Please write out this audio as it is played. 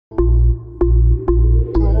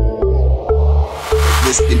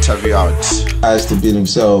this interview out. Guys to be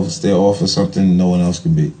themselves, they offer something no one else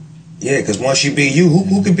can be. Yeah, because once you be you,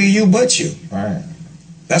 who can be you but you? Right.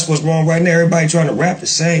 That's what's wrong right now. Everybody trying to rap the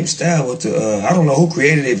same style with the, I don't know who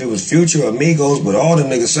created it, if it was Future or Migos, but all them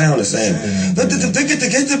niggas sound the same.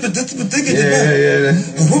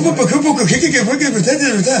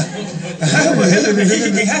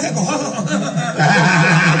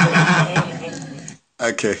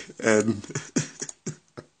 Okay,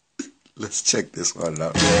 let's check this one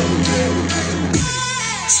out.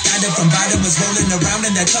 Started from bottom, was rolling around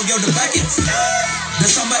in that Toyota bucket. The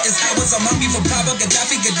summer is hot, was I'm hungry for Pablo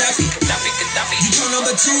Gaddafi. You turn on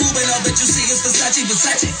the tube and all that you see is Versace.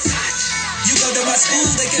 You go to my school,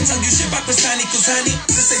 they can tell you shit about Kusani.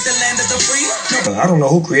 This ain't the land of the free. No. I don't know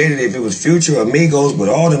who created it, if it was Future or Migos, but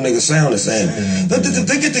all them niggas sound the same.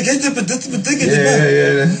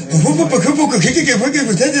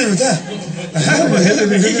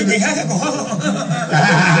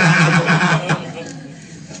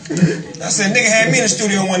 I said, nigga had me in the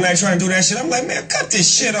studio one night trying to do that shit. I'm like, man, cut this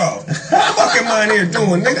shit off. What the fuck am I in here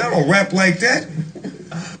doing, nigga? I don't rap like that.